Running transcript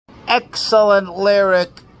excellent lyric.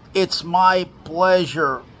 It's my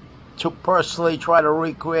pleasure to personally try to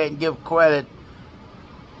recreate and give credit.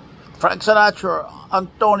 Frank Sinatra,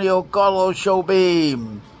 Antonio Carlos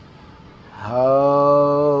Jobim.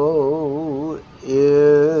 How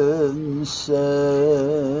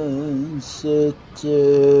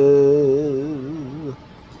insensitive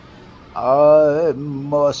I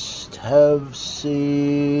must have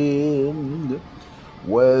seemed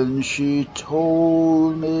when she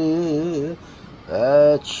told me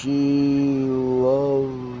that she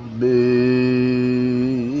loved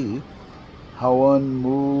me. How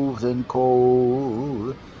unmoved and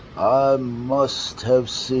cold I must have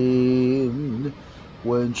seemed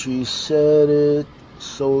when she said it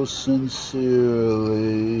so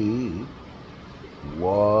sincerely.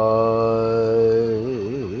 Why,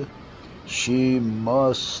 she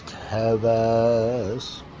must have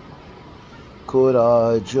asked, could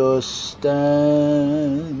I just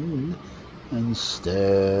stand and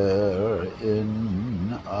stare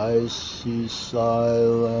in icy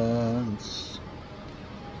silence?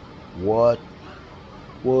 What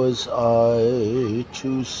was I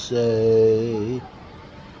to say?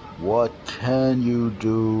 What can you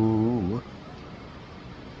do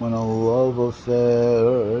when a love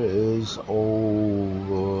affair is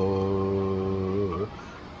over?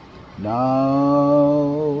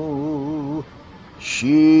 Now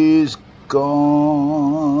she's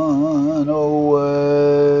gone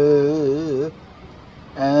away,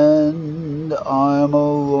 and I'm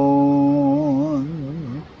alone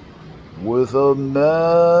with a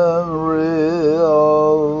memory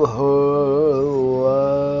of her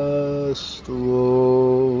last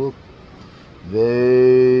look,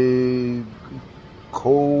 vague,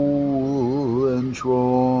 cold and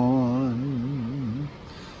drawn.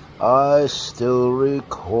 I still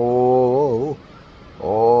recall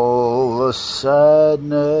all the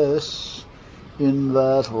sadness in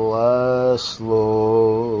that last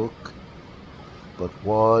look. But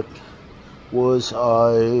what was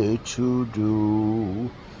I to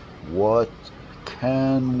do? What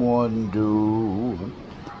can one do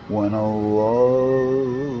when a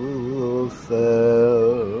love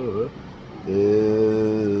affair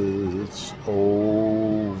is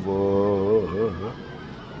over?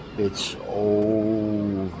 It's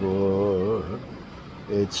over.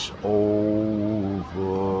 It's over.